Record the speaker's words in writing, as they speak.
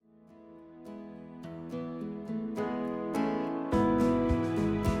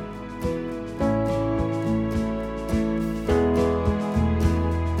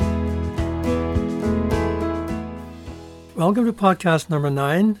Welcome to podcast number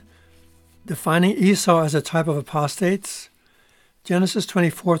 9, Defining Esau as a Type of Apostates, Genesis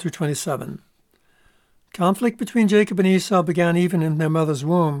 24 through 27. Conflict between Jacob and Esau began even in their mother's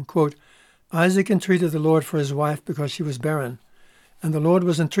womb. Quote, Isaac entreated the Lord for his wife because she was barren. And the Lord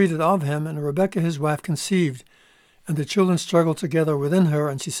was entreated of him, and Rebekah his wife conceived. And the children struggled together within her,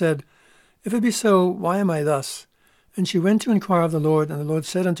 and she said, If it be so, why am I thus? And she went to inquire of the Lord, and the Lord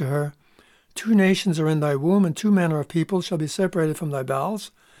said unto her, 2 nations are in thy womb, and 2 manner of people shall be separated from thy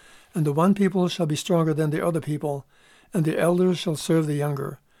bowels. And the one people shall be stronger than the other people, and the elders shall serve the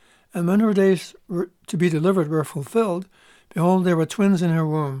younger. And when her days to be delivered were fulfilled, behold, there were twins in her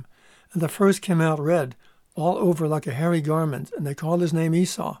womb. And the first came out red, all over like a hairy garment, and they called his name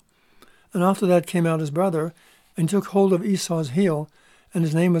Esau. And after that came out his brother, and took hold of Esau's heel, and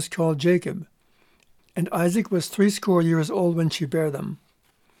his name was called Jacob. And Isaac was 80 years old when she bare them.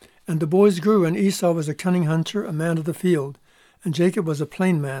 And the boys grew, and Esau was a cunning hunter, a man of the field, and Jacob was a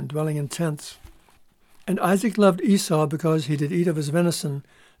plain man, dwelling in tents. And Isaac loved Esau because he did eat of his venison,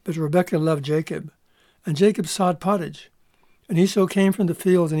 but Rebekah loved Jacob. And Jacob sought pottage. And Esau came from the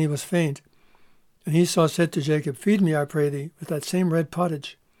field, and he was faint. And Esau said to Jacob, Feed me, I pray thee, with that same red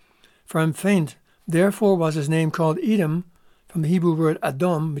pottage. For I am faint. Therefore was his name called Edom, from the Hebrew word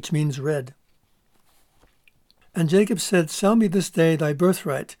Adom, which means red. And Jacob said, Sell me this day thy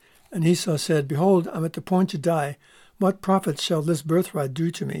birthright. And Esau said, Behold, I am at the point to die. What profit shall this birthright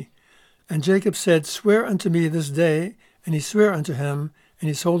do to me? And Jacob said, Swear unto me this day. And he sware unto him, and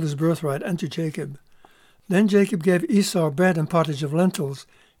he sold his birthright unto Jacob. Then Jacob gave Esau bread and pottage of lentils,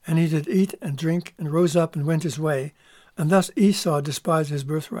 and he did eat and drink, and rose up and went his way. And thus Esau despised his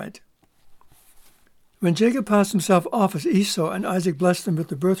birthright. When Jacob passed himself off as Esau, and Isaac blessed him with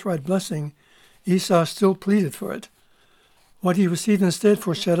the birthright blessing, Esau still pleaded for it. What he received instead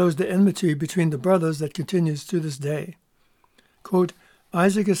foreshadows the enmity between the brothers that continues to this day. Quote,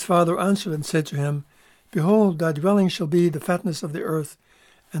 Isaac his father answered and said to him, Behold, thy dwelling shall be the fatness of the earth,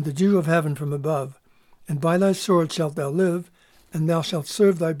 and the dew of heaven from above. And by thy sword shalt thou live, and thou shalt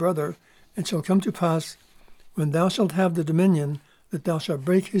serve thy brother. And shall come to pass, when thou shalt have the dominion, that thou shalt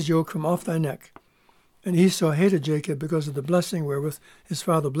break his yoke from off thy neck. And Esau hated Jacob because of the blessing wherewith his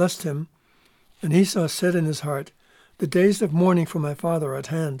father blessed him. And Esau said in his heart, The days of mourning for my father are at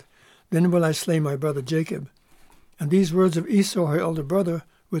hand. Then will I slay my brother Jacob. And these words of Esau, her elder brother,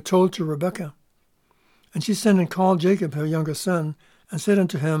 were told to Rebekah. And she sent and called Jacob, her younger son, and said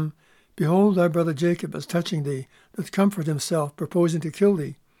unto him, Behold, thy brother Jacob is touching thee, doth comfort himself, purposing to kill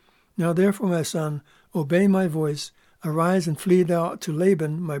thee. Now therefore, my son, obey my voice. Arise and flee thou to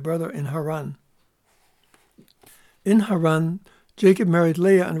Laban, my brother, in Haran. In Haran, Jacob married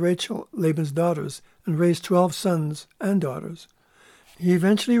Leah and Rachel, Laban's daughters, and raised 12 sons and daughters. He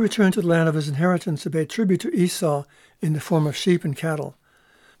eventually returned to the land of his inheritance to pay tribute to Esau in the form of sheep and cattle.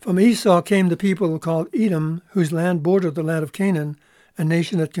 From Esau came the people called Edom, whose land bordered the land of Canaan, a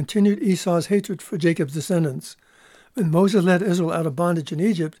nation that continued Esau's hatred for Jacob's descendants. When Moses led Israel out of bondage in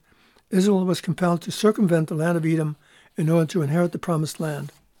Egypt, Israel was compelled to circumvent the land of Edom in order to inherit the promised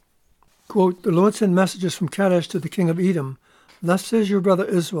land. Quote, The Lord sent messages from Kadesh to the king of Edom. Thus says your brother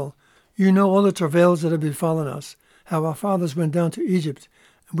Israel, You know all the travails that have befallen us, how our fathers went down to Egypt,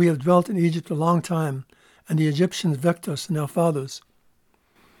 and we have dwelt in Egypt a long time, and the Egyptians vexed us and our fathers.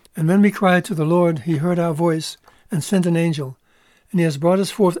 And when we cried to the Lord, he heard our voice, and sent an angel. And he has brought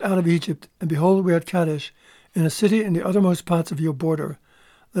us forth out of Egypt, and behold, we are at Kadesh, in a city in the uttermost parts of your border.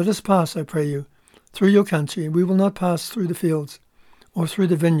 Let us pass, I pray you, through your country. We will not pass through the fields, or through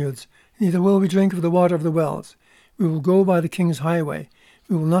the vineyards, neither will we drink of the water of the wells. We will go by the king's highway.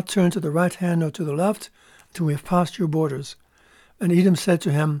 We will not turn to the right hand nor to the left, until we have passed your borders. And Edom said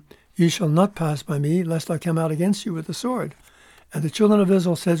to him, You shall not pass by me, lest I come out against you with the sword. And the children of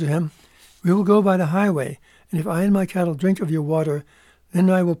Israel said to him, We will go by the highway, and if I and my cattle drink of your water, then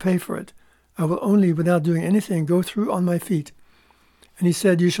I will pay for it. I will only, without doing anything, go through on my feet. And he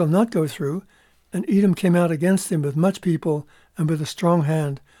said, You shall not go through. And Edom came out against him with much people and with a strong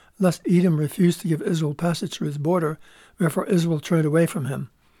hand. Thus Edom refused to give Israel passage through his border, wherefore Israel turned away from him.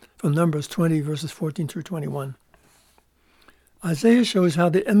 From Numbers 20, verses 14 through 21. Isaiah shows how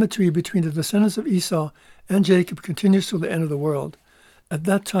the enmity between the descendants of Esau and Jacob continues till the end of the world. At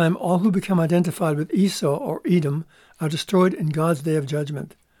that time, all who become identified with Esau or Edom are destroyed in God's day of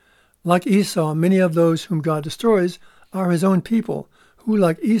judgment. Like Esau, many of those whom God destroys are his own people, who,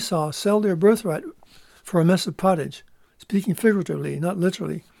 like Esau, sell their birthright for a mess of pottage, speaking figuratively, not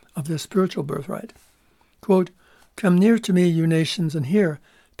literally, of their spiritual birthright. Quote, Come near to me, you nations, and hear.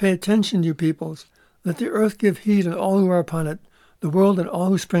 Pay attention, you peoples. Let the earth give heed and all who are upon it, the world and all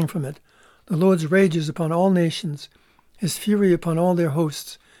who spring from it. The Lord's rage is upon all nations. his fury upon all their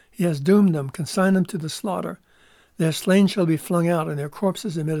hosts. He has doomed them, consigned them to the slaughter. Their slain shall be flung out, and their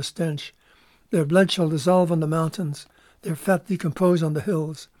corpses emit a stench. Their blood shall dissolve on the mountains, their fat decompose on the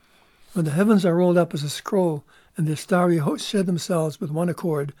hills. When the heavens are rolled up as a scroll, and their starry hosts shed themselves with one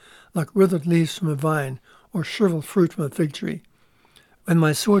accord, like withered leaves from a vine, or shriveled fruit from a fig tree. When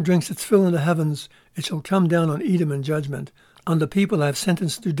my sword drinks its fill in the heavens, it shall come down on Edom in judgment, on the people I have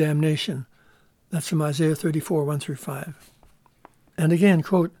sentenced to damnation. That's from Isaiah 34, 1-5. And again,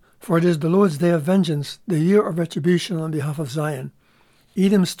 quote, "For it is the Lord's day of vengeance, the year of retribution on behalf of Zion.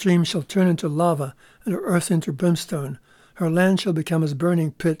 Edom's stream shall turn into lava, and her earth into brimstone. Her land shall become as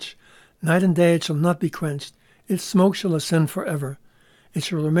burning pitch. Night and day it shall not be quenched. Its smoke shall ascend forever. It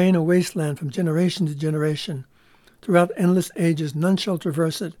shall remain a wasteland from generation to generation. Throughout endless ages none shall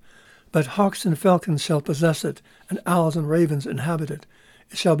traverse it, but hawks and falcons shall possess it, and owls and ravens inhabit it.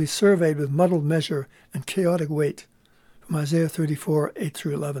 It shall be surveyed with muddled measure and chaotic weight." From Isaiah 34,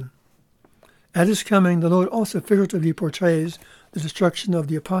 8-11. At his coming, the Lord also figuratively portrays the destruction of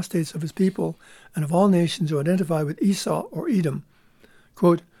the apostates of his people and of all nations who identify with Esau or Edom.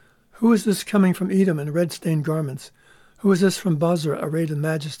 Quote, "Who is this coming from Edom in red-stained garments? Who is this from Bozrah arrayed in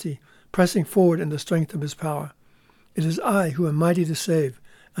majesty, pressing forward in the strength of his power? It is I who am mighty to save,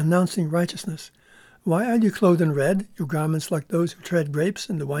 announcing righteousness. Why are you clothed in red, your garments like those who tread grapes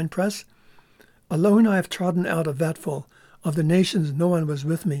in the winepress? Alone I have trodden out a vatful. Of the nations no one was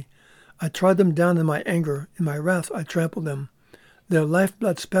with me. I trod them down in my anger. In my wrath I trampled them. Their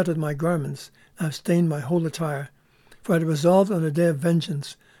lifeblood spattered my garments, and have stained my whole attire. For I had resolved on a day of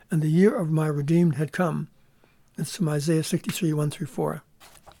vengeance, and the year of my redeemed had come." It's from Isaiah 63, 1-4.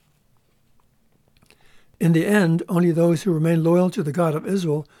 In the end, only those who remain loyal to the God of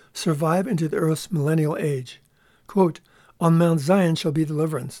Israel survive into the earth's millennial age. Quote, "On Mount Zion shall be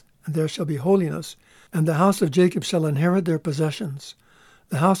deliverance, and there shall be holiness, and the house of Jacob shall inherit their possessions.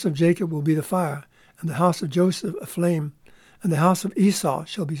 The house of Jacob will be the fire, and the house of Joseph a flame, and the house of Esau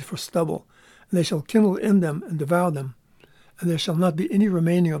shall be for stubble, and they shall kindle in them and devour them. And there shall not be any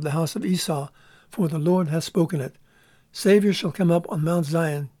remaining of the house of Esau, for the Lord has spoken it. Savior shall come up on Mount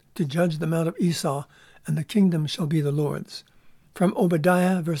Zion to judge the mount of Esau, and the kingdom shall be the Lord's." From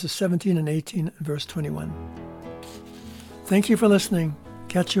Obadiah, verses 17 and 18, and verse 21. Thank you for listening.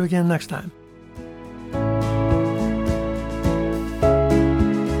 Catch you again next time.